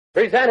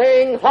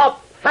Presenting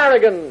Hop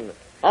Harrigan,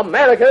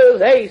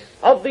 America's ace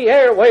of the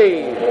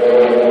airwaves.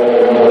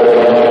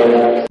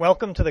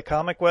 Welcome to the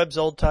Comic Web's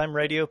Old Time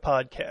Radio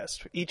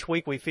Podcast. Each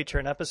week we feature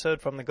an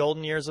episode from the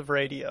golden years of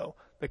radio.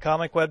 The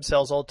Comic Web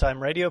sells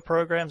old-time radio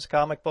programs,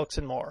 comic books,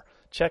 and more.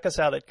 Check us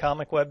out at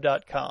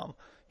comicweb.com.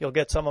 You'll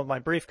get some of my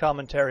brief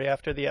commentary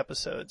after the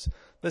episodes.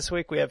 This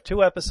week we have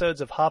 2 episodes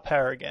of Hop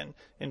Harrigan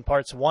in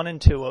parts 1 and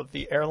 2 of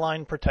the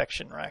Airline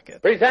Protection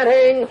Racket.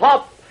 Presenting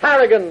Hop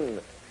Harrigan,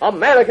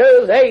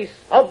 America's ace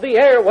of the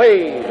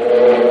airwaves.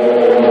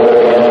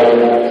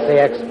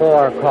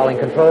 CX-4 calling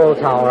control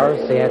tower.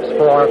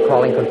 CX-4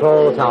 calling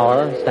control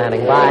tower.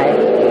 Standing by.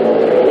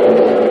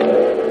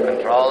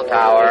 Control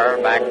tower,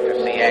 back to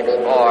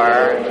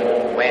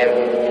CX-4.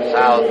 Wind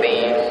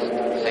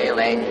southeast.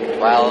 Ceiling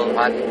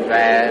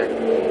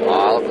 1200.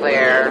 All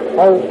clear.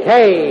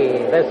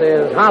 Okay, this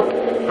is Hop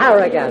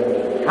Harrigan.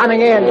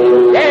 Coming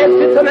in. Yes,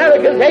 it's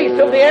America's ace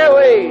of the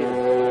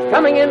airwaves.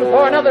 Coming in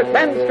for another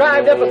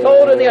transcribed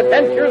episode in the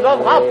adventures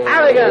of Hop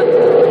Harrigan.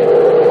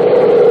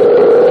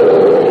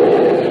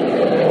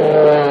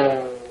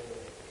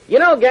 You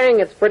know, gang,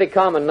 it's pretty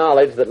common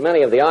knowledge that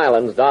many of the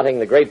islands dotting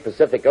the great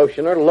Pacific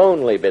Ocean are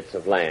lonely bits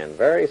of land,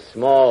 very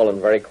small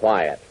and very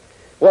quiet.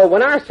 Well,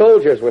 when our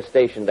soldiers were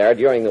stationed there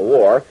during the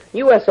war,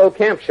 USO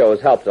camp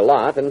shows helped a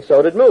lot, and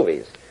so did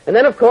movies. And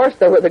then, of course,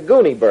 there were the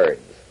Goonie Birds.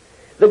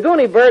 The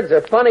Goonie Birds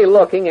are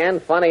funny-looking and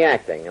funny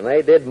acting, and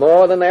they did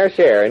more than their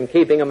share in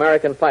keeping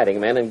American fighting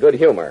men in good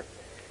humor.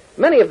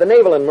 Many of the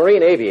naval and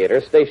marine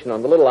aviators stationed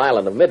on the little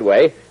island of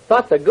Midway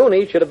thought the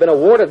Goonies should have been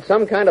awarded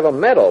some kind of a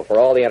medal for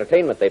all the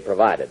entertainment they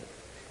provided.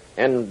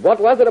 And what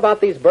was it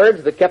about these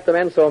birds that kept the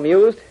men so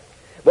amused?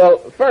 Well,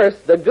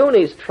 first, the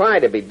Goonies try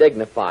to be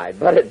dignified,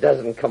 but it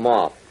doesn't come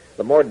off.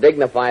 The more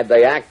dignified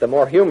they act, the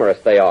more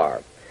humorous they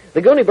are.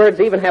 The Goonie Birds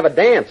even have a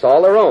dance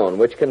all their own,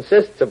 which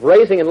consists of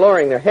raising and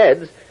lowering their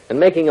heads and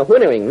making a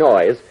whinnying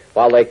noise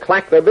while they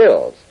clack their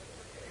bills.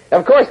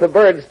 Of course, the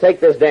birds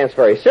take this dance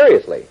very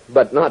seriously,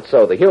 but not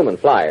so the human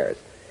flyers.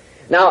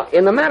 Now,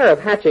 in the matter of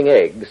hatching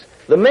eggs,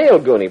 the male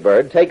Goonie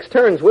bird takes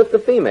turns with the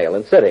female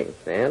in sitting,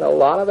 and a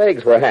lot of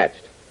eggs were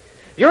hatched.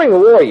 During the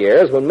war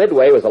years, when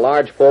Midway was a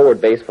large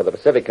forward base for the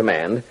Pacific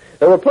Command,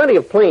 there were plenty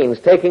of planes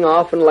taking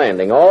off and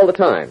landing all the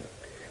time.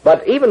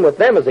 But even with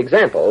them as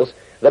examples,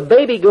 the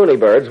baby Goonie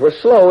birds were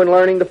slow in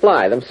learning to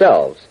fly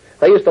themselves.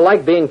 They used to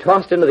like being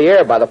tossed into the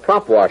air by the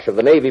prop wash of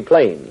the Navy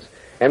planes.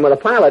 And when the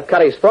pilot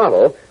cut his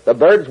throttle, the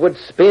birds would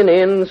spin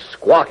in,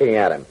 squawking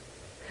at him.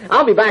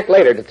 I'll be back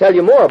later to tell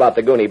you more about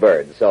the Goonie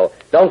birds, so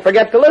don't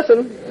forget to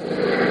listen.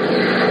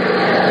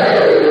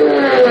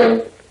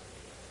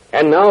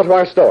 And now to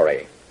our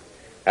story.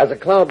 As a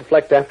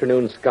cloud-flecked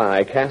afternoon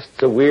sky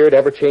casts a weird,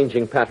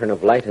 ever-changing pattern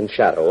of light and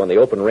shadow on the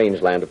open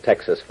rangeland of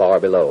Texas far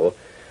below,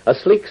 a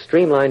sleek,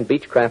 streamlined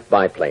Beechcraft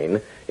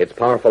biplane, its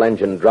powerful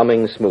engine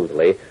drumming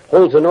smoothly,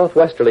 holds a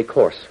northwesterly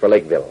course for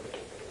Lakeville.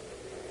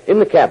 In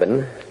the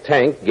cabin,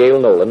 Tank, Gail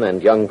Nolan,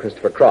 and young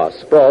Christopher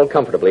Cross sprawl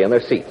comfortably in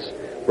their seats,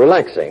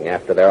 relaxing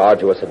after their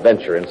arduous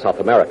adventure in South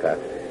America,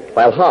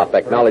 while Hop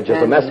acknowledges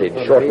a message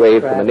shortwave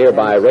from the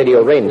nearby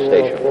radio range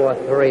station.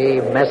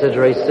 443, message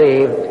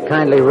received.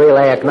 Kindly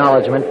relay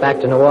acknowledgement back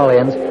to New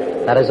Orleans.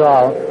 That is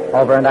all.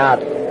 Over and out.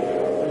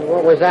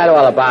 What was that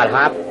all about,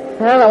 Hop?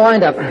 Well, the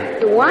wind-up.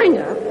 The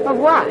wind-up? Of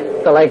what?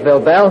 The Lakeville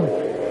Bell.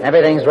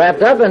 Everything's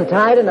wrapped up and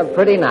tied in a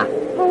pretty knot.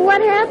 Well,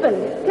 what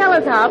happened? Tell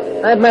us, Hop.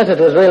 That message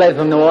was relayed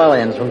from New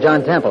Orleans, from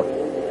John Temple.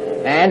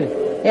 And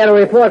he had a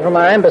report from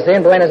our embassy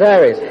in Buenos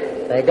Aires.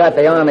 They got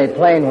the Army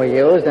plane we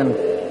used, and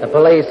the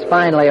police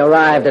finally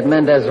arrived at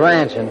Mendez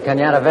Ranch in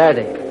Cañada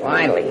Verde.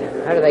 Finally.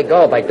 How did they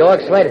go? By dog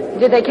sled?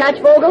 Did they catch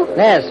Vogel?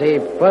 Yes, he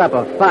put up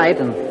a fight,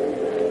 and,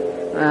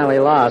 well, he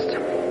lost.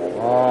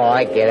 Oh,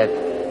 I get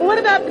it. What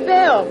about the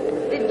bill?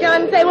 Did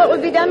John say what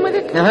would be done with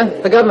it?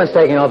 The government's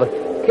taking over.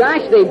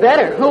 Gosh, they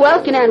better. Who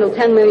else can handle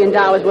 $10 million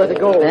worth of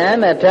gold?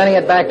 And they're turning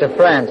it back to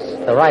France,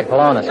 the rightful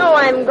owners. Oh,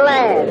 I'm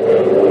glad.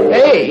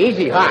 Hey,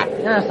 easy, Hop.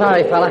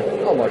 Sorry, fella.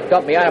 Almost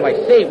dumped me out of my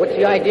seat. What's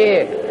the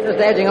idea? Just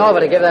edging over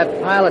to give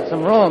that pilot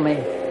some room. He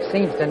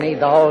seems to need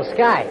the whole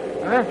sky.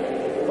 Huh?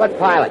 What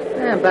pilot?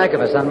 Back of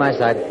us on my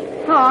side.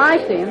 Oh, I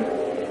see him.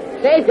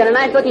 Say, he's got a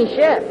nice-looking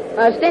ship.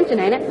 Stinson,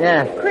 ain't it?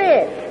 Yeah.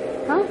 Chris.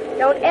 Huh?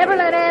 Don't ever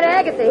let Aunt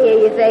Agatha hear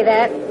you say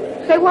that.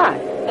 Say what?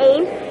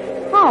 Ain't.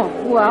 Oh,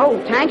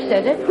 well, Tank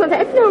says it. Well,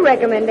 that's no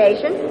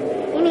recommendation.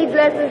 He needs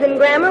lessons in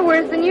grammar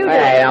worse than you do.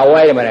 Hey, now,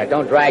 wait a minute.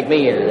 Don't drag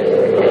me into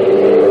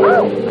this.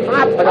 Oh.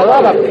 Hop, for the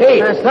love of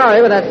Pete.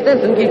 Sorry, but that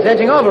Stinson keeps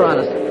edging over on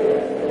us.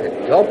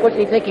 Dope, what's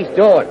he think he's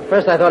doing?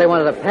 First I thought he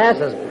wanted to pass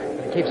us,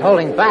 but he keeps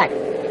holding back.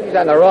 He's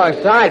on the wrong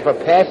side for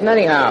passing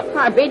anyhow.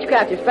 Our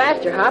Beechcraft is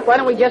faster, Hop. Why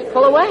don't we just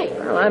pull away?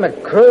 Well, I'm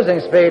at cruising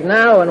speed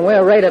now, and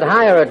we're rated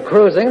higher at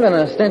cruising than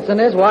a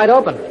Stinson is wide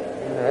open.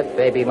 That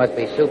baby must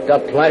be souped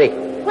up plenty.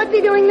 What's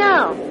he doing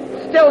now?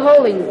 Still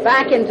holding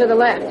back and to the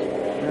left.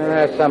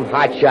 Some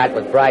hotshot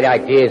with bright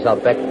ideas, I'll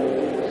bet.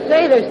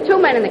 Say, there's 2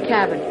 men in the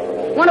cabin.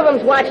 One of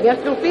them's watching us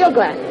through field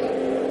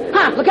glasses.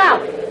 Hop, look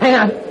out! Hang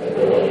on.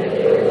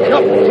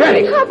 No,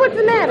 Jenny. Hop, what's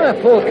the matter?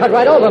 The fools cut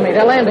right over me.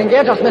 Their landing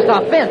gear just missed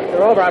our fin.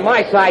 They're over on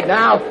my side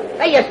now.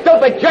 Hey, you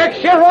stupid jerk,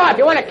 sheer off.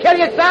 You want to kill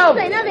yourself?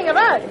 Say nothing of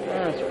us.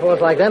 It's fools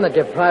like them that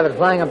give private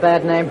flying a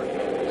bad name.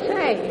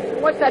 Say,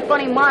 what's that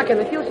funny mark in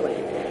the fuselage?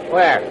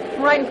 Where?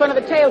 Right in front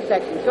of the tail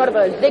section, sort of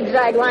a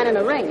zigzag line in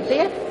a ring. See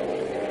it?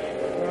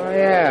 Oh,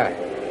 yeah.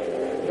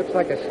 Looks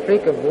like a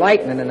streak of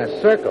lightning in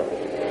a circle.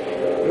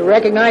 You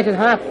recognize it,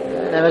 Hop?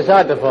 Never saw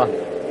it before.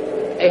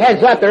 Hey,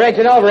 heads up. They're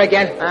edging over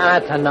again.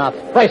 That's enough.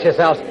 Brace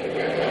yourselves.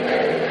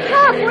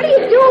 Hop, what are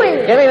you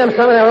doing? Giving them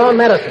some of their own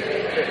medicine.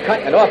 They're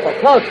cutting it awful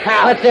close,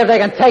 pal. Let's see if they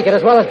can take it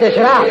as well as dish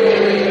it out.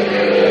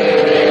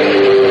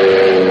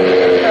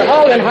 They're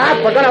holding, Hop.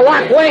 We're going to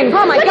lock wings.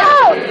 Oh, my Look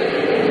God.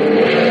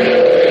 out!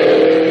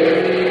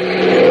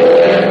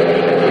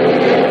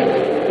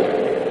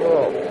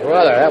 Oh,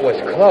 brother, that was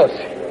close.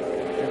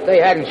 If they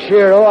hadn't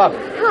sheared off.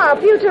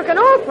 Hop, you took an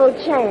awful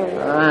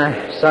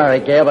chance. Sorry,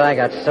 Gail, but I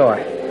got sore.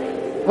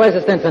 Where's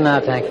the Stinson now,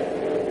 Tank?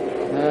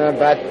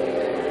 About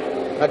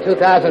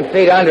 2,000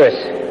 feet under us.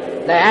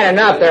 They had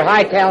enough. They're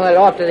hightailing it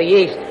off to the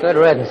east. Good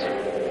riddance.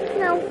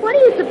 Now, what do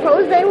you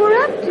suppose they were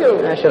up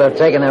to? I should have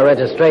taken their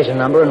registration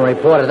number and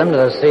reported them to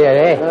the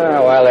CIA.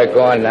 Oh, well, they're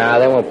gone now.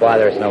 They won't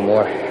bother us no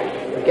more.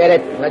 Forget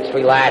it. Let's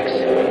relax.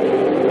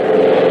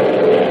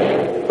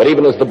 But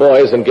even as the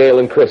boys and Gail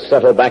and Chris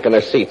settle back in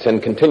their seats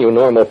and continue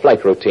normal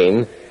flight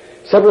routine,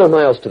 several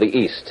miles to the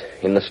east,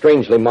 in the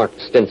strangely marked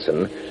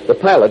Stinson, the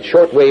pilot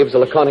shortwaves a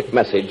laconic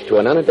message to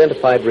an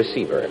unidentified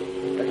receiver.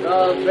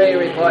 Patrol 3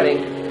 reporting.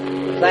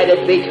 Sighted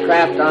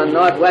Beechcraft on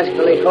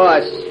northwesterly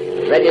course.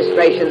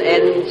 Registration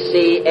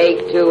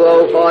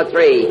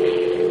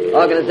NC82043.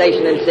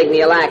 Organization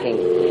insignia lacking.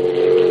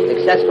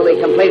 Successfully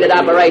completed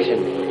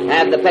operation.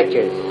 Have the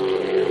pictures.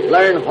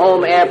 Learn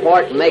home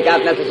airport and make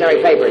out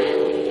necessary papers.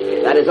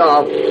 That is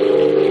all.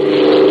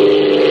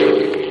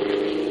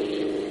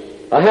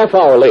 A half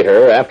hour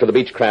later, after the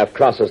Beechcraft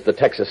crosses the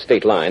Texas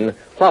state line,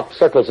 Hop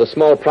circles a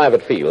small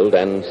private field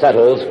and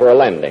settles for a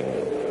landing.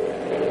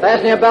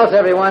 Fasten your belts,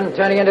 everyone.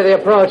 Turning into the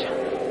approach.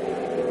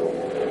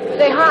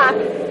 Say, Hop,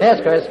 Yes,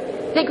 Chris.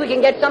 think we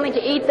can get something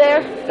to eat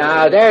there?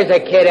 Now, there's a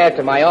kid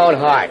after my own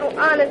heart. Oh,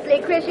 honestly,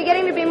 Chris, you're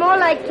getting to be more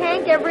like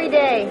Tank every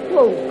day.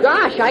 Oh,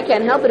 gosh, I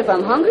can't help it if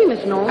I'm hungry,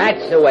 Miss Nolan.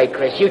 That's the way,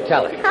 Chris. You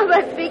tell her. How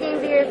about speaking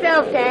for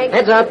yourself, Tank?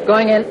 Heads up.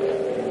 Going in.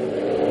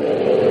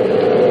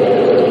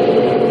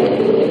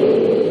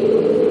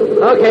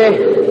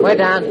 Okay. We're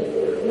down.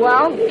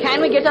 Well,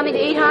 can we get something to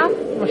eat, Hop?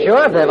 Well,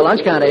 sure, if they have a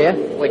lunch counter here.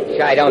 Which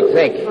I don't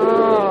think.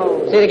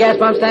 Oh. See the gas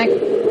pumps, Tank?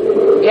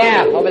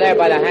 Yeah, over there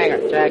by the hangar.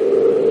 Check.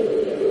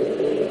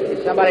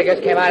 Somebody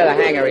just came out of the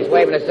hangar. He's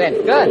waving us in.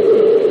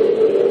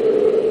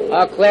 Good.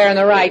 All clear on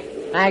the right.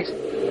 Thanks.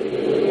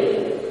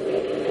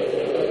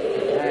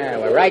 There,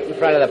 we're right in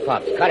front of the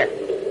pumps. Cut her.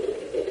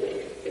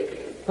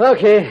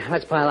 Okay,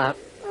 let's pile out.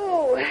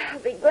 Oh, I'll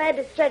be glad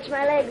to stretch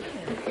my legs.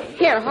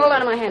 Here, hold on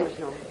to my hand, Miss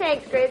Nolan.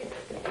 Thanks, Chris.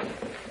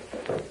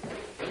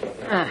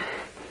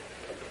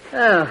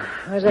 Oh,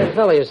 where's that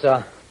fellow you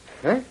saw?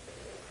 Huh?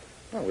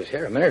 Oh, he was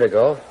here a minute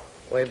ago.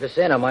 Waved us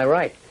in on my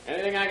right.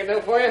 Anything I can do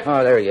for you?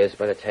 Oh, there he is,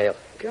 by the tail.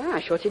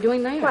 Gosh, what's he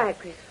doing there? Quiet,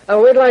 Chris.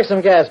 Oh, we'd like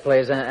some gas,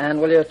 please. And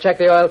will you check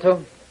the oil,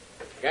 too?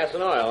 Gas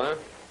and oil, huh?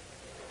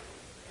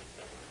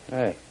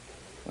 Hey,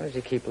 why does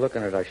he keep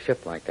looking at our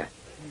ship like that?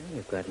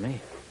 You've got me.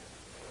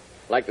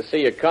 Like to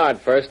see your card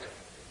first.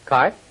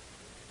 Card?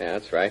 Yeah,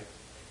 that's right.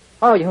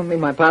 Oh, you mean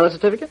my pilot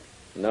certificate?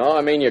 No,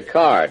 I mean your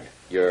card.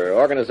 Your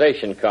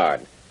organization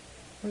card.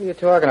 What are you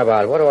talking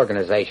about? What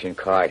organization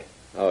card?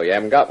 Oh, you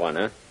haven't got one,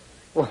 huh?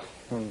 Well,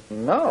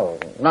 no.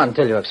 Not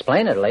until you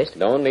explain it, at least.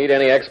 Don't need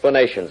any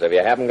explanations. If you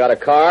haven't got a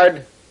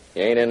card,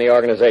 you ain't in the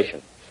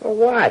organization. So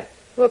what?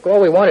 Look,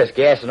 all we want is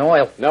gas and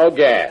oil. No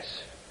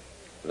gas.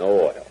 No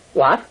oil.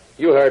 What?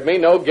 You heard me.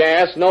 No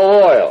gas,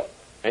 no oil.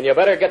 And you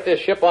better get this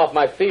ship off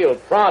my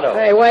field pronto.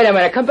 Hey, wait a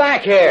minute. Come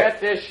back here.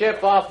 Get this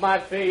ship off my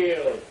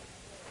field.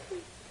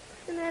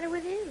 What's the matter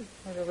with him?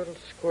 Like a little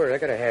squirt. I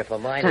got a half a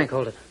mind. Tank,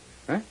 hold it.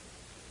 Huh?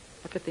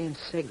 Look at the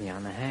insignia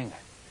on the hangar.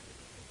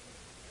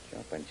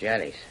 Jumping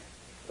Jennies.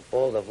 The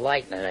bolt of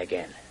lightning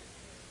again.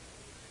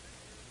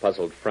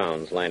 Puzzled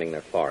frowns lining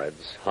their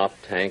foreheads, Hop,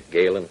 Tank,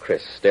 Gale, and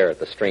Chris stare at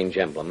the strange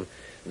emblem,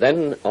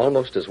 then,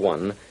 almost as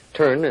one,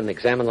 turn and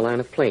examine the line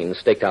of planes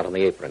staked out on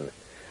the apron.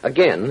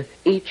 Again,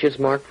 each is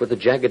marked with a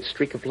jagged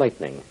streak of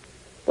lightning.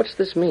 What's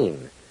this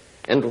mean?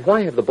 And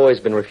why have the boys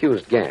been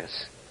refused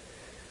gas?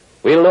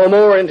 We'll know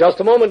more in just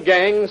a moment,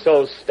 gang,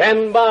 so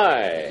stand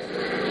by.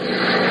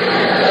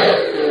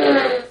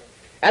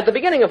 At the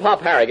beginning of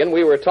Hop Harrigan,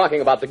 we were talking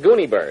about the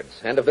Goonie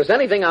birds, and if there's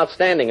anything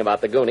outstanding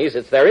about the Goonies,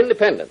 it's their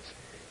independence.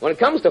 When it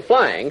comes to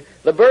flying,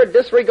 the bird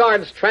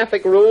disregards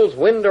traffic rules,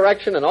 wind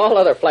direction, and all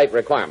other flight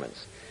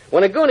requirements.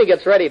 When a Goonie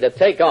gets ready to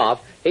take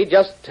off, he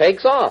just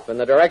takes off in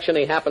the direction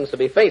he happens to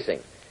be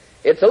facing.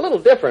 It's a little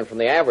different from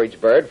the average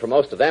bird, for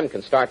most of them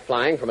can start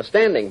flying from a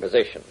standing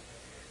position.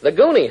 The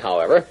Goonie,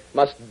 however,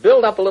 must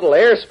build up a little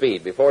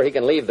airspeed before he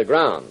can leave the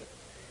ground.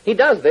 He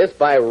does this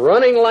by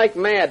running like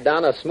mad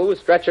down a smooth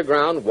stretch of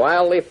ground,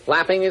 wildly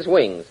flapping his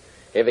wings,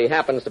 If he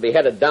happens to be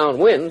headed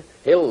downwind,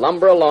 he'll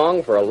lumber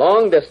along for a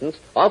long distance,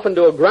 often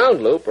do a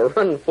ground loop or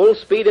run full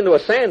speed into a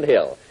sand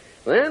hill.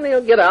 Then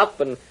he'll get up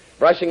and,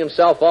 brushing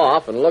himself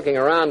off and looking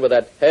around with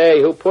that, "Hey,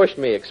 who pushed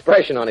me?"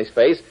 expression on his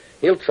face,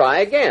 he'll try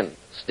again,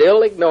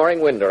 still ignoring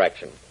wind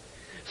direction.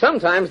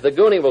 Sometimes the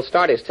Goonie will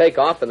start his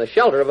takeoff in the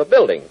shelter of a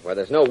building where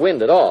there's no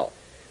wind at all.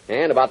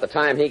 And about the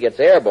time he gets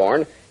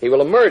airborne, he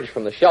will emerge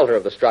from the shelter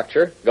of the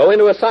structure, go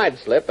into a side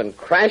slip, and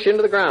crash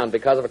into the ground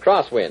because of a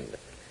crosswind.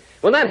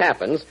 When that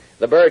happens,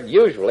 the bird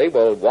usually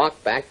will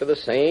walk back to the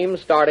same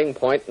starting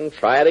point and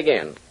try it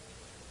again.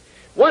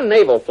 One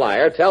naval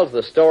flyer tells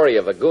the story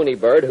of a Goonie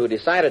bird who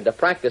decided to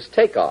practice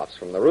takeoffs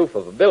from the roof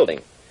of a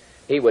building.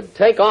 He would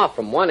take off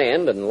from one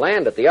end and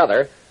land at the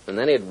other, and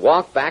then he'd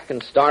walk back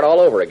and start all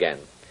over again.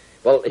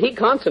 Well, he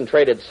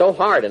concentrated so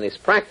hard in his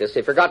practice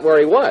he forgot where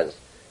he was.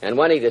 And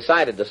when he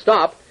decided to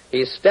stop,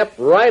 he stepped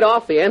right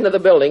off the end of the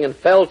building and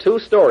fell 2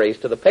 stories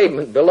to the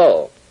pavement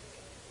below.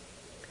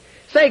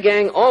 Say,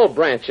 gang, all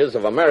branches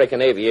of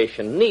American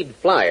aviation need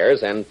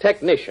flyers and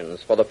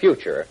technicians for the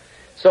future.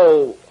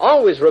 So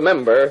always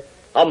remember,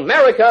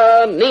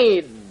 America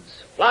needs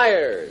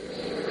flyers.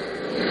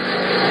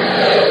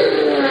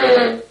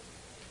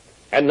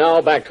 And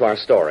now back to our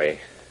story.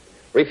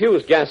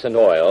 Refused gas and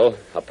oil,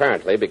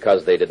 apparently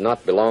because they did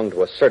not belong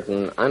to a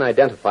certain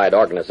unidentified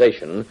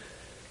organization,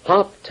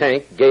 Hop,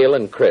 Tank, Gale,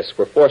 and Chris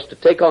were forced to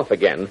take off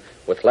again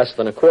with less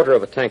than a quarter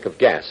of a tank of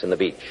gas in the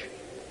beach.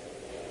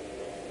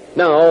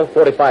 Now,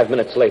 45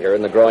 minutes later,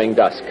 in the growing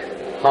dusk,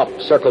 Hop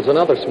circles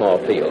another small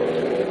field,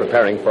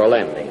 preparing for a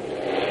landing.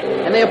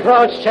 In the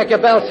approach, check your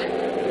belts.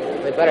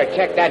 We better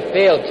check that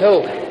field,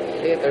 too.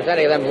 See if there's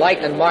any of them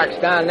lightning marks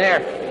down there.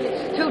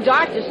 It's too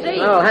dark to see.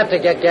 I'll have to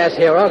get gas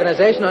here,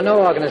 organization or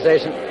no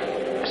organization.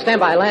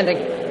 Stand by, landing.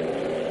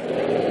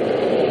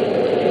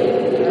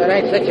 It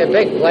ain't such a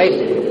big place.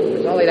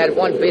 There's only that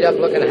one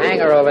beat-up-looking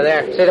hangar over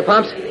there. See the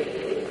pumps?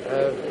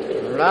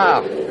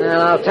 No.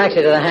 Well, I'll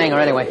taxi to the hangar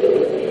anyway.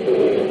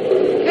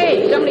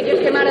 Hey, somebody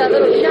just came out of that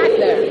little shack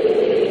there.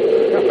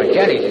 Oh, but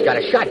Jenny's has got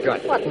a shotgun.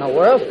 What in the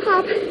world?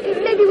 Hop,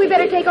 maybe we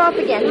better take off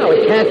again. No,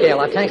 we can't, Gale.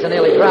 Our tanks are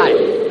nearly dry.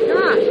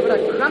 Gosh, what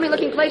a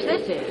crummy-looking place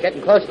this is.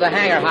 Getting close to the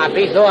hangar, Hop.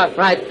 He's off.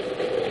 Right.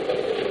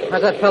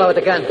 How's that fellow with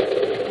the gun?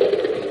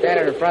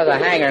 Standing in front of the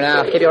hangar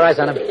now. Keep your eyes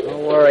on him.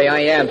 Don't worry, I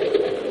am.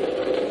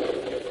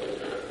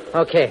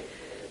 Okay.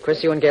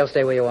 Chris, you and Gale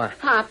stay where you are.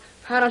 Hop,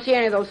 I don't see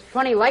any of those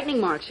funny lightning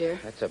marks here.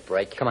 That's a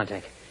break. Come on,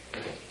 Tank.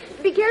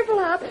 Be careful,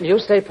 Hop. You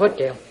stay put,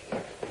 Gale.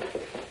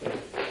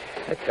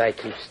 That guy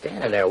keeps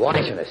standing there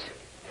watching us.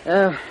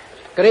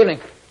 Good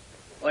evening.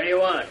 What do you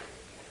want?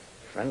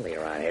 Friendly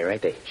around here,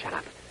 ain't they? Shut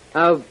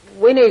up.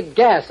 We need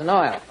gas and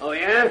oil. Oh,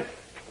 yeah?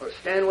 Well,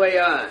 stand where you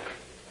are.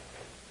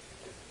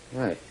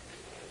 Right.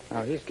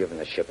 Now, he's giving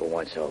the ship a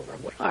once-over.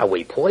 What are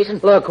we,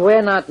 poisoned? Look,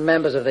 we're not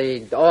members of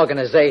the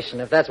organization,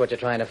 if that's what you're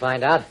trying to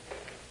find out.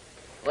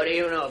 What do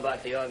you know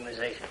about the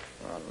organization?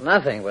 Well,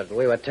 nothing, but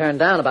we were turned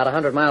down about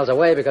 100 miles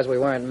away because we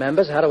weren't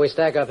members. How do we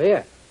stack up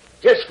here?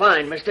 Just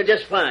fine, mister,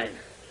 just fine.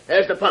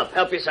 There's the pump.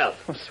 Help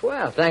yourself. Well,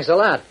 swell. Thanks a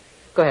lot.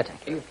 Go ahead,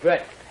 Tank. You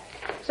bet.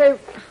 Say,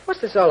 what's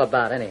this all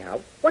about, anyhow?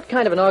 What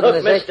kind of an Look,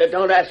 organization... mister,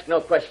 don't ask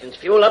no questions.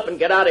 Fuel up and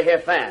get out of here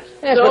fast.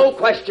 Yes, no but-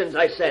 questions,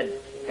 I said.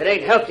 It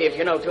ain't healthy if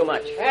you know too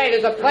much. Hey,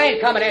 there's a plane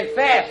coming in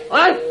fast.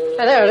 What?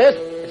 Hey, there it is.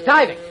 It's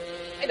diving.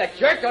 Hey, the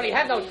jerk, don't he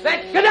have no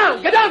sense? Get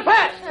down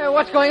fast!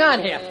 What's going on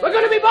here? We're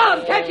going to be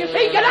bombed. Can't you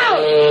see? Get out!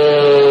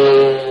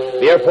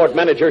 The airport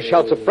manager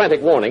shouts a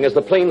frantic warning as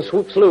the plane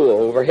swoops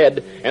low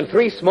overhead and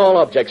 3 small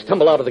objects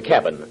tumble out of the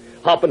cabin.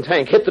 Hop and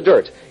Tank hit the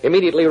dirt,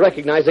 immediately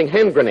recognizing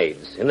hand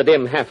grenades in the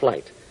dim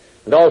half-light.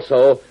 And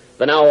also,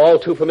 the now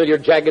all-too-familiar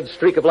jagged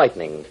streak of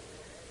lightning.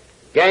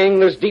 Gang,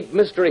 there's deep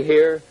mystery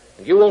here,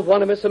 and you won't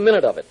want to miss a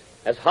minute of it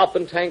as Hop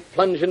and Tank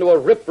plunge into a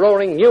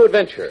rip-roaring new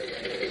adventure.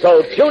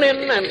 So tune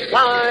in and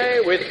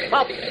fly with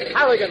Hop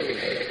Harrigan,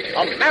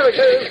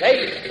 America's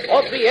ace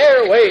of the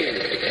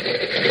airways.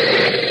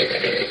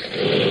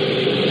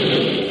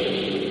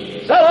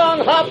 So long,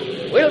 Hop.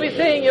 We'll be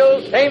seeing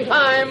you same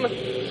time,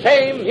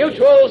 same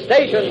mutual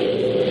station.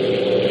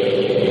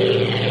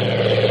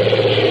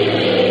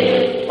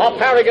 Hop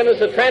Harrigan is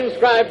a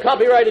transcribed,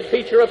 copyrighted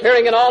feature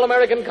appearing in All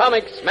American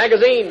Comics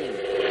magazine.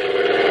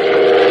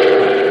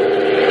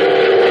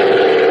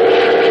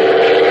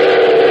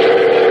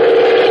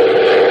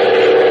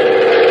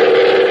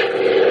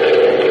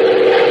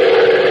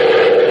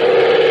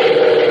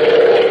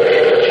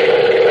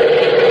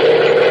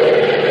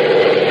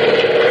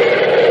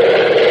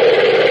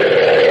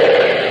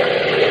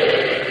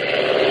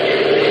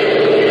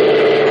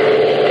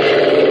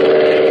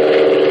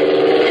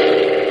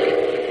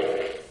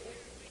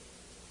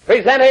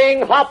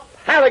 Presenting Hop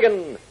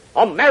Harrigan,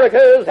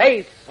 America's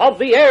ace of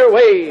the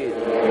airways.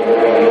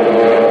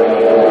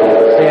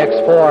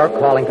 CX-4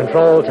 calling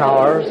control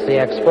tower.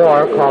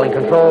 CX-4 calling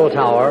control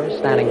tower.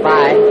 Standing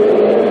by.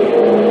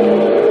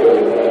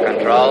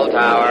 Control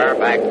tower,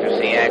 back to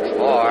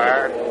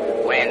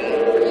CX-4.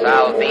 Wind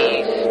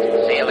southeast,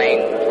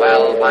 ceiling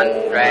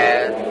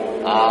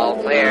 1200.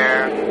 All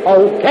clear.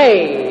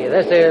 Okay,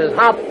 this is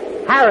Hop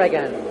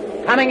Harrigan,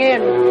 Coming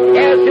in.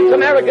 Yes, it's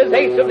America's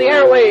ace of the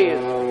airways.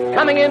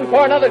 Coming in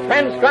for another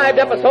transcribed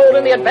episode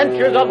in the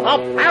adventures of Hop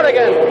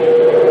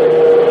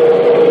Harrigan.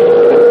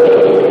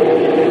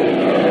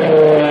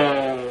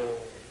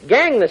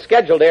 Gang, the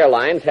scheduled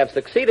airlines have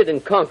succeeded in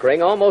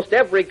conquering almost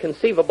every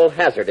conceivable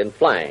hazard in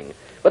flying.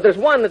 But there's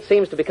one that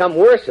seems to become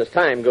worse as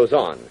time goes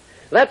on.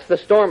 That's the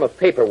storm of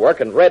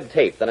paperwork and red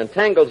tape that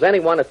entangles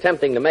anyone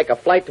attempting to make a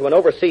flight to an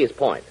overseas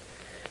point.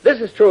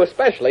 This is true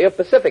especially of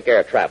Pacific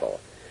Air travel.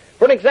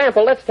 For an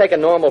example, let's take a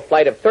normal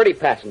flight of 30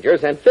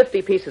 passengers and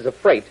 50 pieces of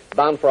freight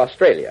bound for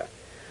Australia.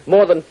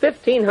 More than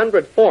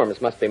 1,500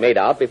 forms must be made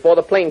out before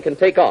the plane can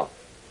take off.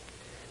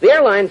 The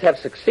airlines have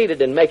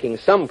succeeded in making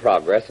some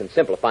progress in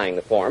simplifying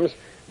the forms,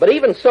 but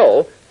even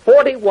so,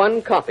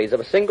 41 copies of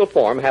a single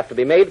form have to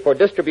be made for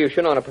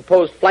distribution on a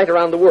proposed flight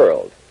around the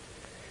world.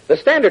 The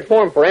standard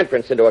form for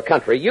entrance into a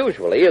country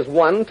usually is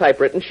one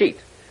typewritten sheet.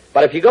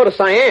 But if you go to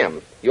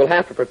Siam, you'll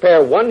have to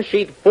prepare one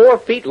sheet 4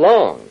 feet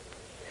long.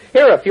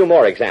 Here are a few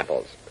more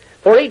examples.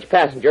 For each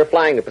passenger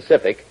flying the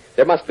Pacific,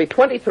 there must be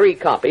 23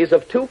 copies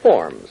of 2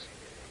 forms.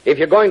 If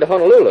you're going to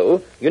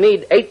Honolulu, you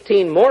need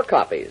 18 more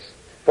copies.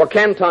 For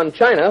Canton,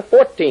 China,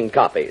 14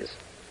 copies.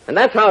 And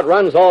that's how it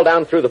runs all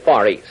down through the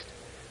Far East.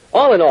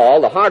 All in all,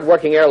 the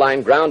hard-working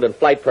airline ground and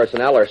flight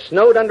personnel are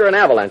snowed under an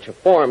avalanche of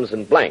forms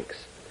and blanks.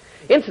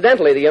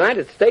 Incidentally, the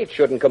United States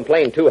shouldn't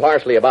complain too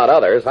harshly about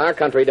others. Our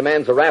country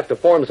demands a raft of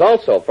forms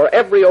also for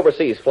every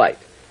overseas flight.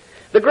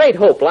 The great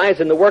hope lies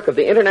in the work of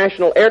the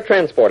International Air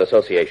Transport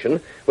Association,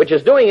 which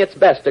is doing its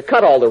best to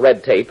cut all the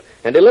red tape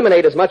and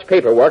eliminate as much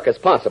paperwork as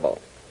possible.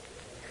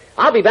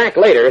 I'll be back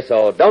later,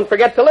 so don't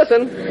forget to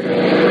listen.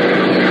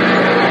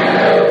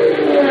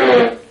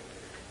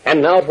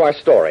 And now to our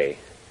story.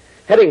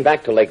 Heading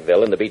back to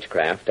Lakeville in the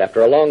Beechcraft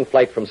after a long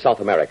flight from South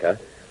America,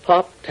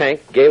 Hop,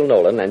 Tank, Gail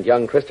Nolan, and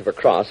young Christopher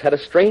Cross had a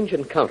strange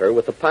encounter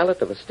with the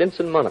pilot of a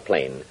Stinson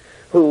monoplane,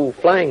 who,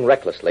 flying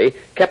recklessly,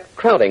 kept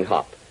crowding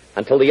Hop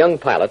until the young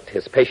pilot,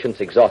 his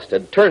patience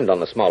exhausted, turned on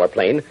the smaller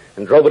plane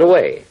and drove it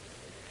away.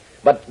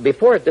 But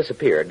before it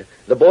disappeared,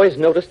 the boys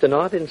noticed an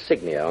odd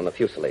insignia on the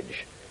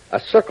fuselage, a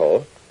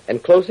circle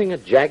enclosing a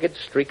jagged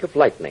streak of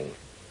lightning.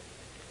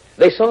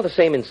 They saw the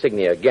same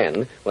insignia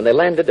again when they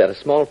landed at a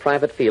small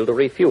private field to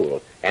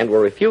refuel and were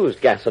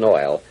refused gas and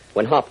oil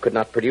when Hop could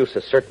not produce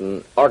a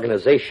certain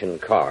organization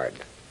card.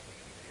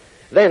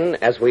 Then,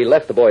 as we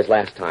left the boys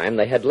last time,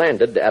 they had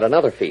landed at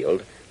another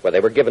field where they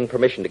were given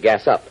permission to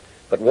gas up,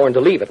 but warned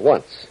to leave at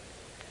once.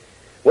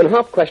 When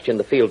Hop questioned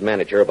the field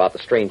manager about the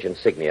strange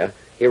insignia,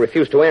 he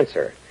refused to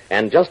answer,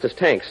 and just as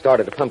Tank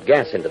started to pump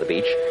gas into the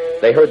beach,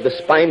 they heard the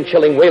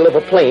spine-chilling wail of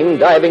a plane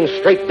diving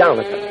straight down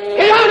at them.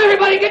 Get out,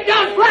 everybody! Get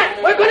down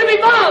flat! We're going to be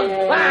bombed!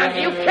 Bombed?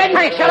 You kidding?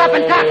 Tank, shut up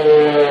and duck!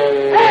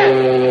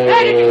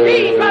 Hey, did you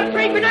see? He dropped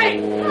 3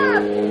 grenades!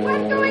 Pop,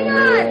 what's going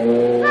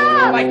on?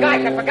 Pop! Oh, my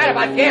gosh, I forgot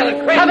about Gail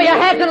and Chris. Cover your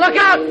heads and look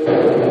out!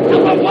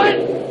 Number 1!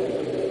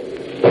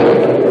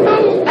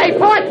 No! Stay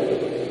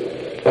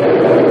put!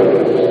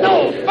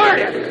 No,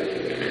 murder!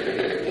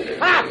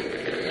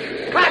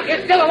 Pop,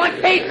 you're still in one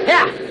piece?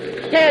 Yeah.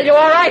 Gail, you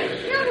all right?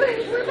 No,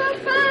 we're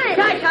both fine.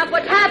 Gosh, Pop,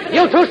 what's happening?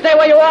 You two stay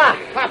where you are.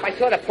 Pop, I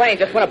saw the plane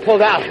just when it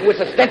pulled out. It was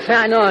a Stinson.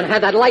 I know, and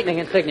had that lightning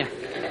insignia.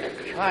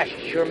 Gosh,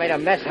 you sure made a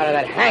mess out of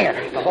that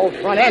hangar. The whole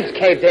front end's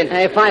caved in.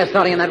 Hey, fire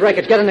starting in that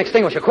wreckage. Get an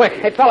extinguisher, quick.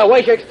 Hey, fella,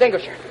 where's your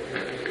extinguisher?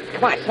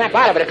 Come on, snap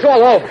out of it. It's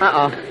all over.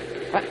 Uh-oh.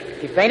 What?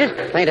 He fainted?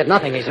 Fainted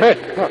nothing. He's hurt.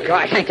 Oh,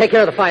 gosh. Tank, take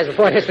care of the fires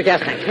before it hits the gas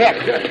tank. Yeah,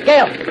 sure.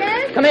 Gail,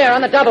 Yes? come here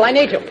on the double. I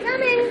need you.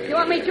 Coming. You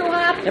want me to,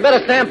 Hop? You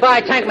better stand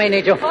by. Tank may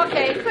need you.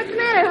 Okay. What's the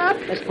matter, Hop?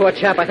 This poor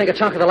chap, I think a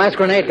chunk of the last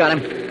grenade got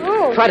him.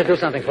 Oh. Try to do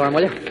something for him,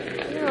 will you?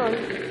 No.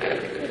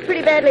 He's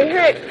pretty badly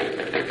hurt.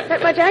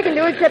 Not much I can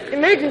do except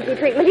emergency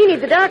treatment. He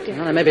needs a doctor.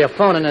 Well, there may be a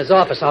phone in his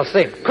office. I'll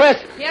see. Chris,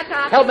 Yes,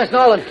 Hop? help Miss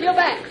Nolan. You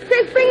bet.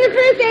 Chris, bring the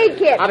first aid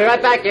kit. I'll be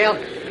right back, Gail.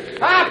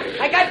 Hop,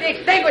 I got the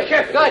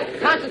extinguisher.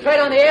 Good. Concentrate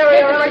on the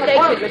area around the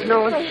pump. Miss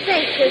Nolan. Oh,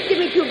 thanks, Chris. Give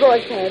me 2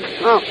 gauze pads.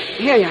 Oh,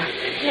 here you are.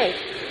 Thanks.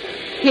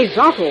 He's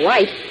awful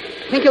white.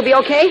 Think he'll be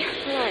okay?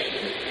 All right.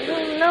 I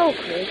don't know,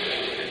 Chris.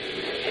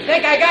 I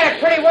think I got it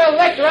pretty well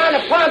licked around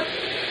the pumps.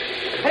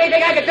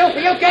 Anything I can do for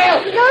you,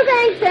 Gail? No,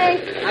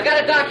 thanks. I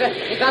got a doctor.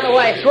 He's on the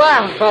way.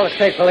 Swell. Call the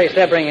state police.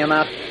 They're bringing him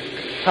out.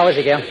 How is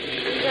he, Gail?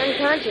 He's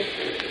unconscious,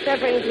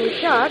 suffering from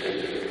shock.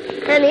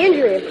 And the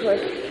injury, of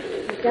course.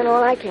 I've done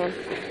all I can.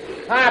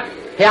 Hop,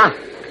 Yeah.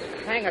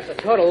 hangar's a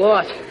total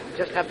loss.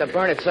 Just have to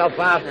burn itself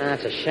out.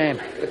 That's a shame.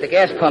 But the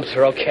gas pumps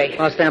are okay.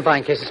 I'll stand by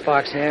in case it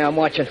sparks. Yeah, I'm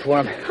watching for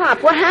him.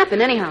 Hop, what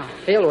happened anyhow?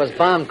 Field was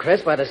bombed,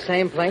 Chris, by the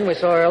same plane we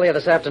saw earlier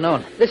this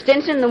afternoon. The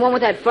Stinson, the one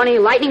with that funny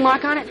lightning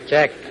mark on it?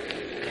 Check.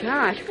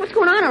 Gosh, what's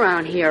going on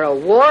around here? A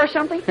war or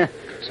something?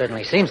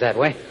 Certainly seems that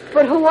way.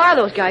 But who are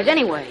those guys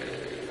anyway?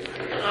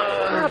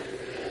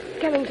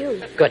 Coming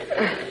to. Good.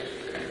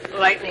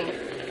 Lightning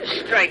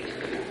strikes.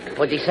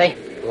 What'd he say?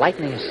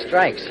 Lightning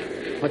strikes.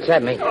 What's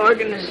that mean?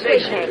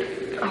 Organization.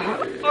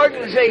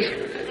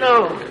 Organization.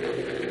 No.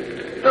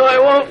 No, I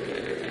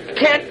won't.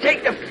 Can't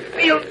take the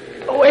field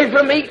away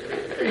from me.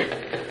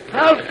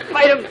 I'll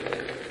fight him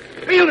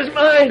field is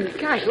mine.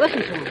 Gosh, listen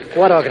to him.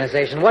 What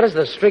organization? What does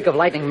the streak of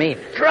lightning mean?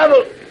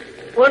 Trouble.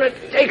 Want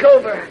to take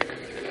over.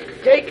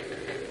 Take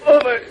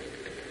over.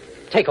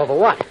 Take over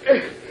what?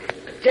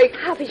 Take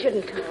Hop, he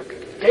shouldn't talk.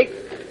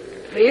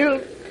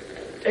 field.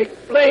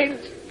 Take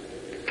planes.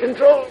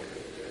 Control.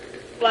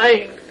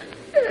 Flying.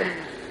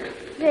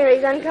 There,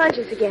 he's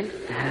unconscious again.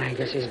 I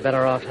guess he's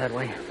better off that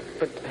way.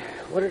 But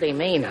what did he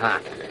mean,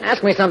 Hop?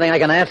 Ask me something I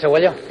can answer,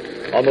 will you?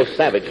 Almost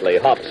savagely,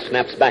 Hop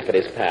snaps back at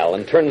his pal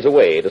and turns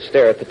away to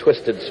stare at the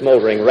twisted,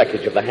 smoldering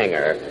wreckage of the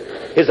hangar,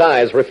 his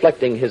eyes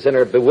reflecting his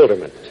inner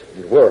bewilderment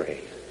and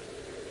worry.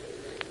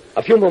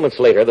 A few moments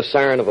later, the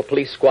siren of a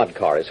police squad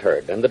car is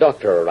heard, and the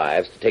doctor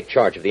arrives to take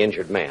charge of the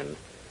injured man.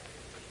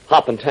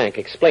 Hop and Tank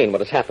explain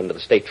what has happened to the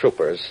state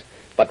troopers,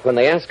 but when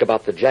they ask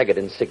about the jagged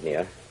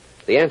insignia,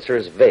 the answer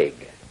is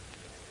vague.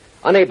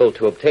 Unable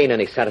to obtain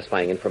any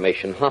satisfying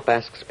information, Hop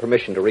asks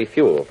permission to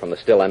refuel from the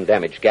still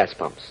undamaged gas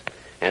pumps,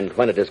 and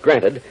when it is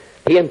granted,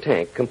 he and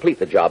Tank complete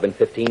the job in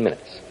 15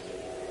 minutes.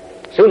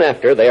 Soon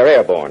after, they are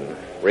airborne,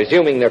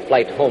 resuming their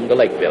flight home to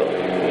Lakeville.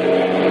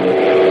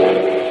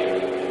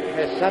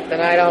 There's something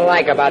I don't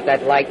like about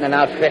that lightning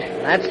outfit.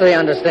 That's the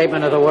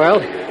understatement of the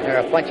world. They're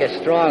a bunch of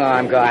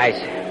strong-arm guys,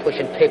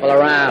 pushing people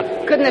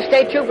around. Couldn't the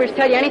state troopers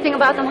tell you anything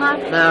about them, Hop?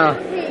 No.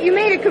 You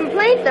made a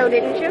complaint, though,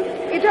 didn't you?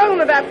 You told him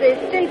about the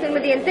Stinson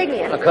with the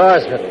insignia. Of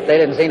course, but they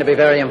didn't seem to be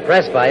very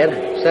impressed by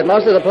it. Said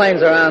most of the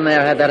planes around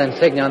there had that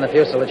insignia on the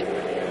fuselage.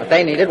 What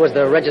they needed was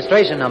the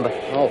registration number.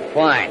 Oh,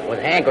 fine. With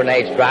hand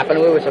grenades dropping,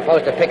 we were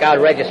supposed to pick out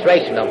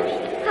registration numbers.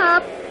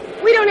 Hop,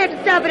 we don't have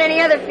to stop at any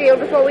other field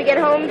before we get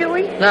home, do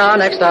we? No,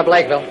 next stop,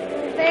 Lakeville.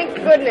 Thank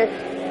goodness.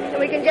 And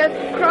we can just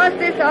cross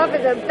this off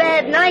as a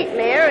bad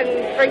nightmare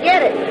and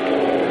forget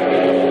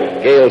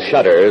it. Gail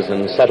shudders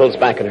and settles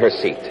back in her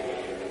seat.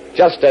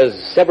 Just as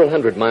several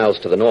hundred miles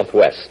to the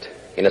northwest,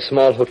 in a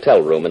small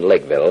hotel room in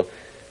Lakeville,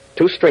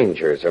 two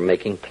strangers are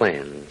making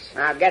plans.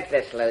 Now, get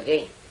this,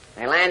 Luigi.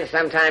 They land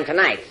sometime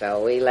tonight,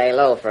 so we lay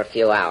low for a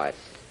few hours.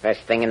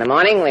 First thing in the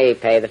morning, we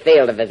pay the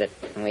field a visit,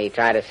 and we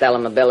try to sell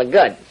them a bill of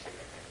goods.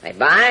 They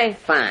buy,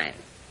 fine.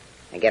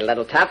 They get a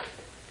little tough,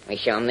 we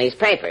show them these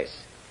papers.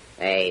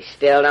 They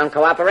still don't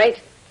cooperate,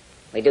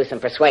 we do some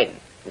persuading.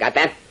 Got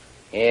that?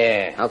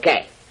 Yeah.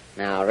 Okay.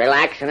 Now,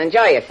 relax and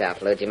enjoy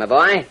yourself, Luigi, my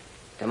boy.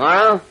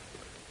 Tomorrow,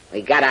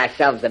 we got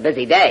ourselves a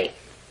busy day.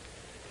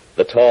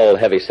 The tall,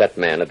 heavy-set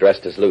man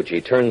addressed as Luigi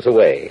turns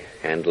away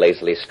and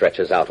lazily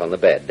stretches out on the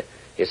bed,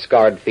 his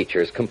scarred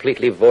features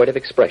completely void of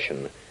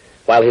expression,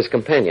 while his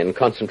companion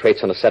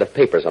concentrates on a set of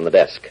papers on the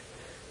desk,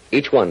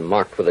 each one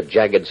marked with a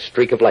jagged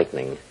streak of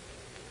lightning.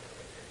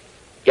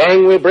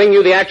 Gang, we'll bring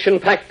you the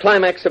action-packed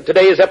climax of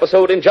today's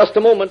episode in just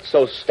a moment,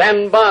 so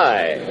stand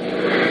by.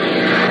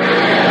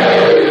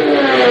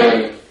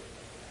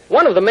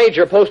 One of the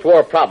major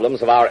post-war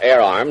problems of our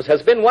air arms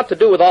has been what to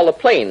do with all the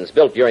planes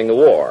built during the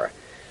war.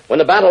 When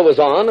the battle was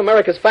on,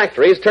 America's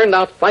factories turned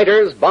out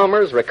fighters,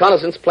 bombers,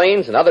 reconnaissance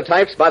planes, and other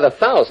types by the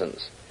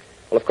thousands.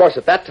 Well, of course,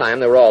 at that time,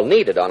 they were all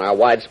needed on our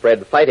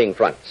widespread fighting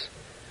fronts.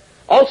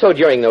 Also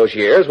during those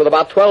years, with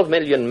about 12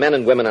 million men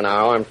and women in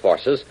our armed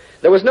forces,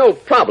 there was no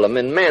problem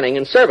in manning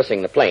and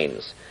servicing the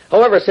planes.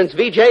 However, since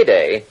VJ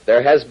Day,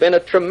 there has been a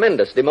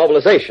tremendous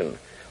demobilization.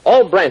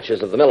 All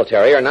branches of the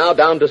military are now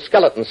down to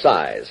skeleton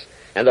size,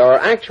 and there are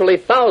actually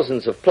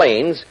thousands of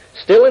planes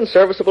still in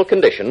serviceable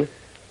condition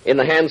in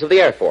the hands of the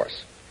Air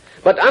Force.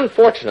 But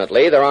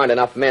unfortunately, there aren't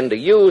enough men to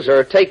use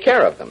or take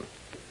care of them.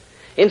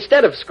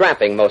 Instead of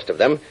scrapping most of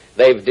them,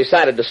 they've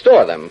decided to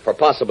store them for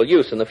possible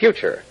use in the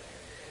future.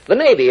 The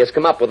Navy has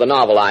come up with a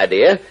novel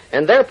idea,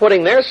 and they're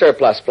putting their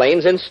surplus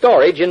planes in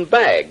storage in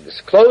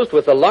bags, closed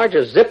with the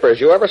largest zippers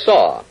you ever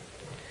saw.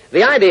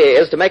 The idea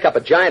is to make up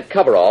a giant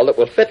coverall that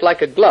will fit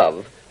like a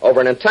glove over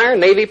an entire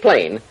Navy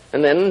plane,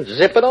 and then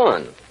zip it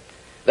on.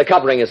 The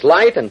covering is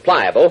light and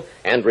pliable,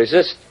 and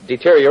resists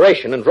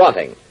deterioration and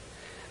rotting.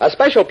 A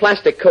special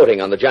plastic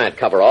coating on the giant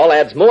coverall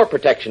adds more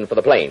protection for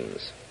the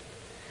planes.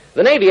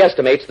 The Navy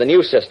estimates the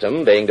new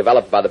system, being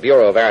developed by the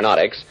Bureau of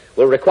Aeronautics,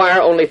 will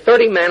require only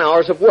 30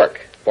 man-hours of work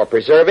for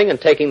preserving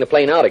and taking the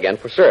plane out again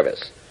for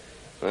service.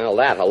 Well,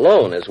 that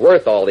alone is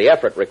worth all the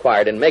effort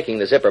required in making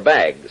the zipper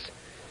bags.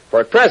 For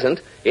at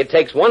present, it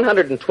takes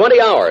 120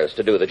 hours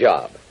to do the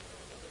job.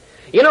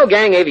 You know,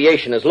 Gang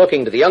Aviation is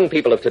looking to the young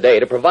people of today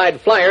to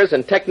provide flyers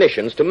and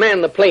technicians to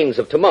man the planes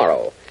of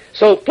tomorrow.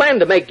 So plan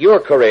to make your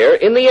career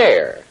in the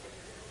air.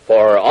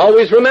 For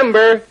always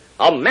remember,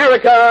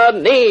 America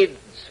needs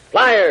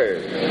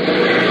flyers.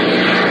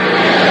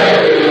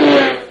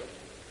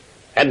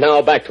 And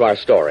now back to our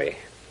story.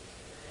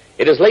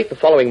 It is late the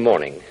following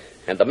morning,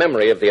 and the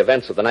memory of the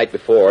events of the night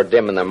before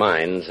dim in their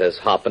minds as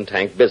Hop and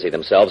Tank busy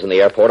themselves in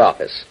the airport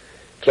office,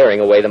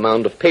 clearing away the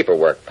mound of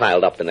paperwork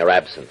piled up in their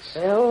absence.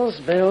 Bills,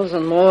 bills,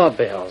 and more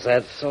bills.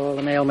 That's all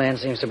the mailman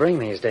seems to bring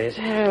these days.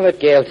 Let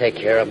Gail take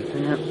care of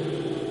them. Yeah.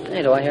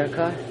 Hey, do I hear a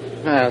car?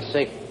 I'll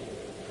see.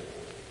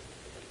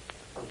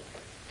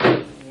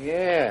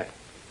 Yeah.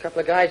 A couple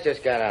of guys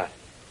just got out.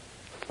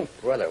 Oh,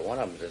 brother, one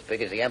of them's as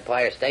big as the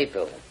Empire State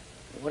Building.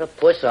 What a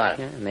puss on it.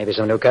 Yeah, maybe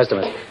some new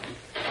customers.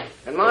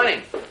 Good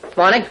morning.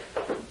 Morning.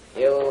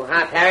 You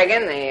Hop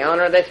Harrigan, the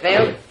owner of this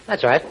field?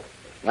 That's right.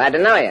 Glad to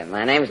know you.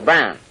 My name's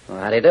Brown. Well,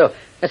 how do you do?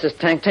 This is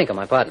Tank Tinker,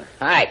 my partner.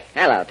 Hi.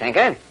 Hello,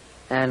 Tinker.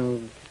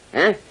 And...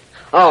 Huh?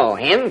 Oh,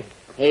 him?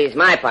 He's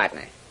my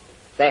partner.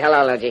 Say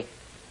hello, Luigi.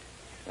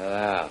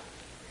 Hello.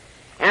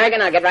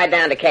 Harrigan, I'll get right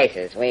down to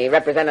cases. We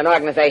represent an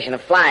organization of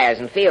flyers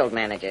and field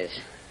managers.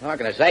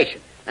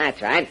 Organization.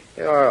 That's right.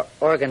 Your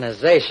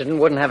organization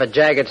wouldn't have a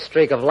jagged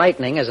streak of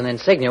lightning as an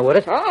insignia, would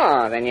it?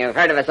 Oh, then you've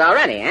heard of us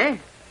already, eh?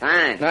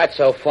 Fine. Not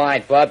so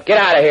fine, Bub. Get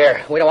out of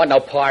here. We don't want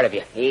no part of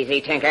you. Easy,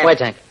 Tinker. Wait,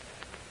 Tank.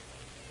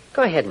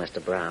 Go ahead,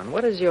 Mr. Brown.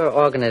 What does your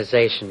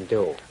organization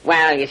do?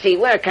 Well, you see,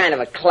 we're kind of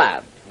a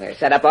club. We're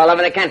set up all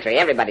over the country.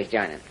 Everybody's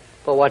joining.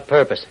 For what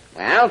purpose?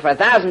 Well, for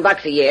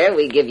 $1,000 a year,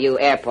 we give you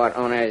airport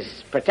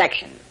owners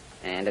protection.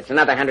 And it's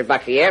another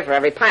 $100 a year for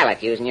every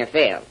pilot using your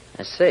field.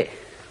 I see.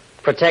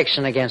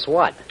 Protection against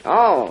what?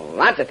 Oh,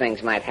 lots of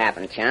things might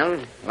happen,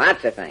 chum.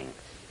 Lots of things.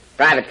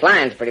 Private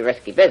flying's pretty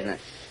risky business.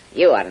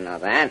 You ought to know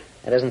that.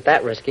 It isn't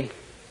that risky.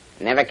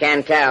 Never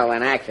can tell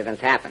when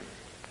accidents happen.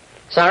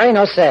 Sorry,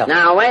 no sale.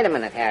 Now, wait a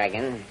minute,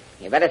 Harrigan.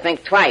 You better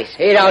think twice.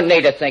 You don't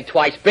need to think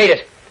twice. Beat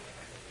it.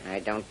 I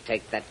don't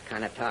take that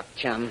kind of talk,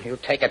 chum. You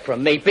take it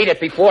from me. Beat it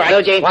before I...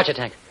 Luigi. Watch it,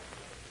 Tank.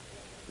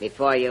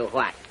 Before you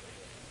what?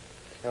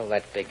 Tell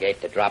that big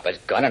ape to drop his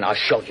gun and I'll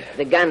show you.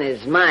 The gun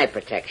is my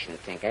protection,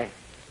 Tinker.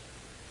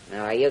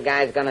 Now, are you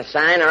guys going to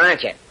sign or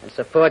aren't you? And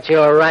support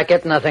your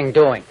racket, nothing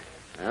doing.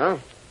 Oh?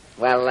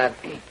 Well,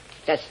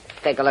 just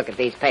take a look at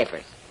these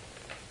papers.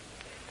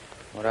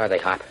 What are they,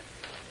 Hop?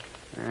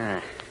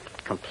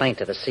 Complaint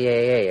to the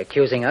CAA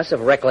accusing us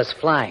of reckless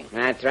flying.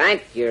 That's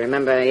right. You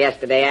remember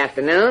yesterday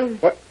afternoon?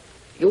 What?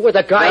 You were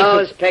the guy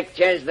Those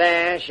pictures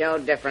there show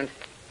different.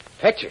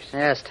 Pictures?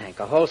 Yes, Tank,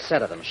 a whole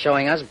set of them,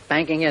 showing us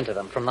banking into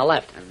them from the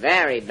left. A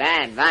very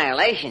bad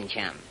violation,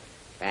 chum.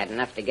 Bad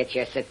enough to get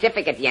your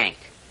certificate yanked.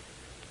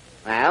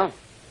 Well,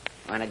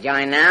 want to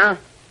join now?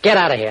 Get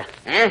out of here.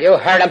 Huh? You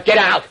heard him. Get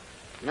out.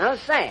 No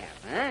sale,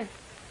 huh?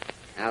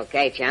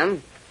 Okay,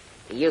 chum.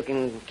 You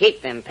can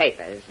keep them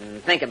papers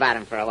and think about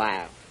them for a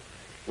while.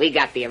 We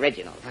got the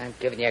originals. I'm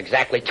giving you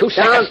exactly 2 Don't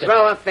seconds.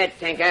 throw a fit,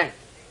 Tinker.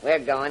 We're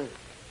going.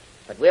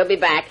 But we'll be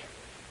back.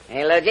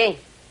 Hey, Luigi?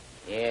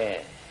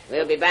 Yeah.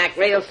 We'll be back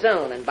real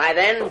soon, and by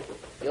then,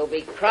 you'll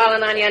be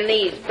crawling on your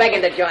knees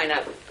begging to join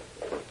up.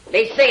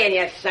 Be seeing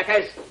you,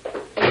 suckers.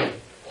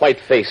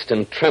 White-faced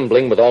and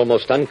trembling with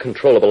almost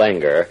uncontrollable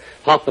anger,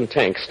 Hop and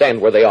Tank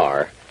stand where they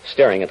are,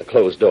 staring at the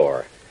closed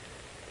door.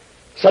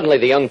 Suddenly,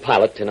 the young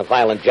pilot, in a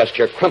violent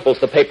gesture, crumples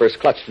the papers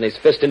clutched in his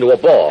fist into a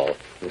ball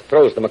and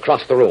throws them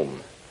across the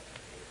room.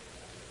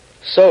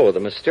 So, the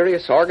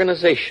mysterious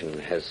organization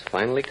has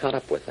finally caught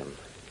up with him.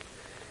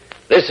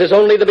 This is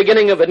only the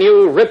beginning of a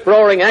new,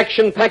 rip-roaring,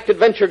 action-packed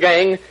adventure,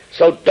 gang,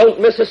 so don't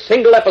miss a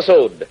single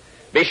episode.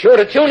 Be sure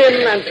to tune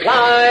in and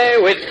fly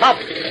with Hop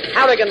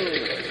Harrigan,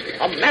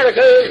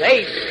 America's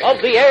ace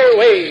of the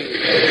airwaves.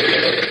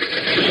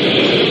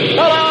 So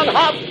long,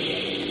 Hop.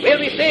 We'll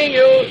be seeing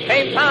you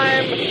same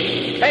time,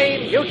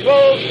 same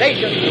mutual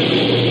station.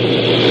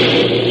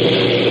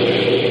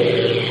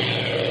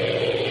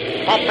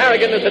 Hop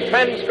Harrigan is a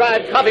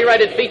transcribed,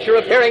 copyrighted feature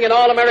appearing in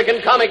All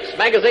American Comics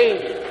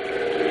magazine.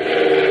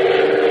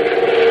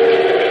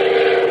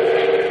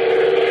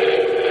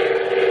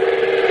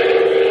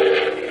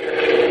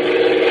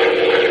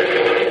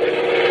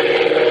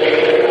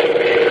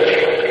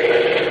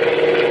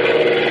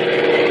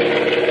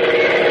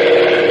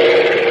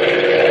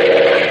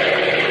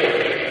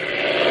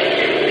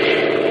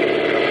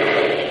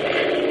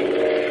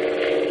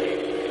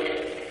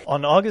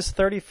 On August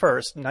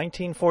 31st,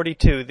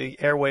 1942, the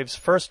airwaves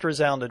first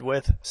resounded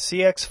with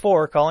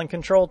CX-4 calling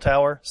Control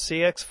Tower,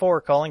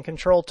 CX-4 calling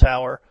Control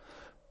Tower.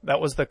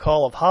 That was the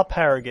call of Hop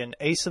Harrigan,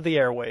 ace of the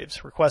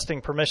airwaves,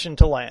 requesting permission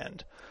to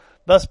land.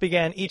 Thus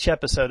began each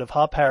episode of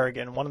Hop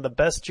Harrigan, one of the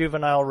best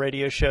juvenile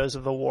radio shows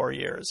of the war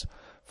years.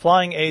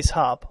 Flying Ace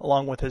Hop,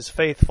 along with his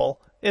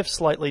faithful, if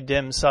slightly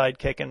dim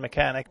sidekick and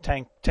mechanic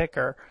Tank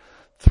Tinker,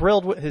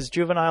 thrilled his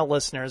juvenile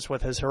listeners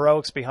with his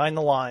heroics behind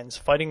the lines,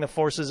 fighting the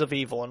forces of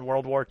evil in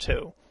World War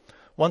II.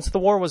 Once the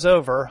war was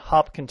over,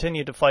 Hop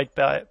continued to fight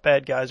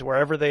bad guys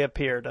wherever they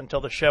appeared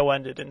until the show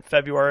ended in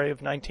February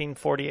of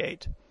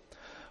 1948.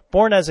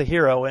 Born as a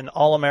hero in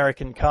All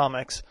American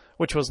Comics,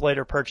 which was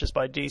later purchased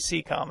by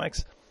DC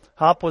Comics,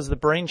 Hop was the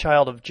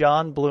brainchild of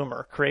John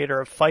Bloomer, creator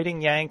of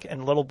Fighting Yank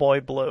and Little Boy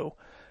Blue.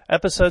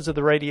 Episodes of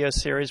the radio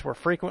series were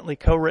frequently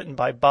co-written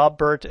by Bob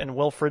Burt and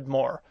Wilfred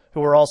Moore, who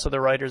were also the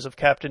writers of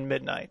Captain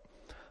Midnight.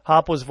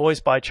 Hop was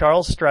voiced by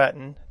Charles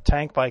Stratton,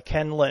 Tank by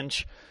Ken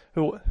Lynch,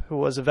 who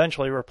was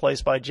eventually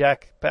replaced by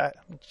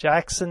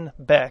Jackson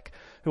Beck,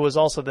 who was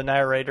also the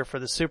narrator for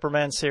the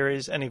Superman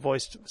series, and he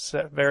voiced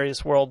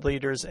various world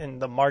leaders in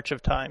the March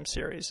of Time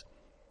series.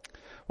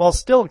 While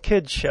still a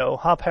kid's show,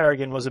 Hop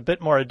Harrigan was a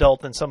bit more adult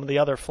than some of the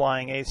other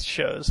Flying Ace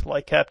shows,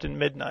 like Captain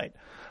Midnight.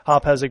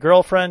 Hop has a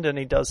girlfriend, and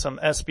he does some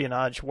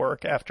espionage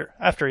work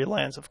after he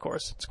lands, of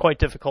course. It's quite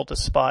difficult to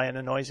spy in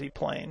a noisy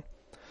plane.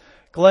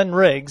 Glenn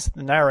Riggs,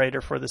 the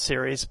narrator for the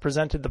series,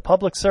 presented the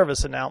public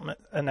service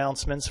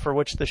announcements for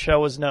which the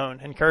show was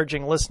known,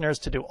 encouraging listeners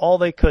to do all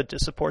they could to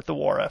support the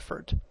war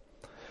effort.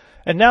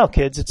 And now,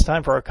 kids, it's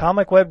time for our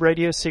Comic Web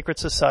Radio Secret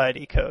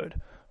Society code,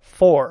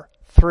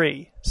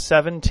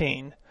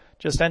 4317.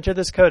 Just enter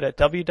this code at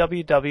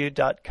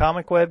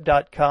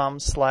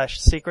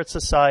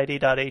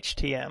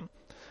www.comicweb.com/secretsociety.htm.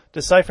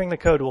 Deciphering the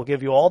code will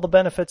give you all the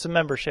benefits of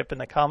membership in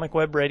the Comic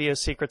Web Radio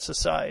Secret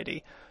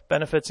Society.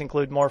 Benefits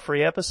include more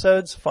free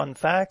episodes, fun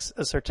facts,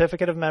 a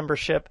certificate of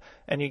membership,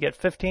 and you get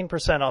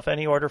 15% off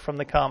any order from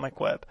the Comic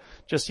Web.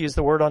 Just use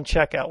the word on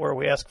checkout where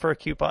we ask for a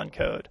coupon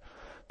code.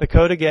 The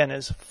code again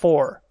is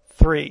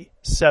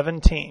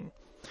 4317.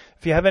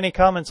 If you have any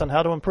comments on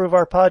how to improve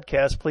our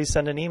podcast, please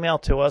send an email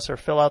to us or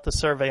fill out the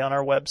survey on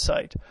our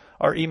website.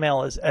 Our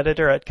email is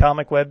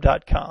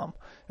editor@comicweb.com,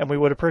 and we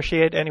would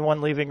appreciate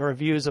anyone leaving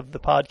reviews of the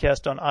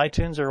podcast on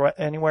iTunes or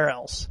anywhere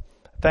else.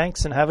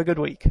 Thanks, and have a good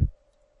week.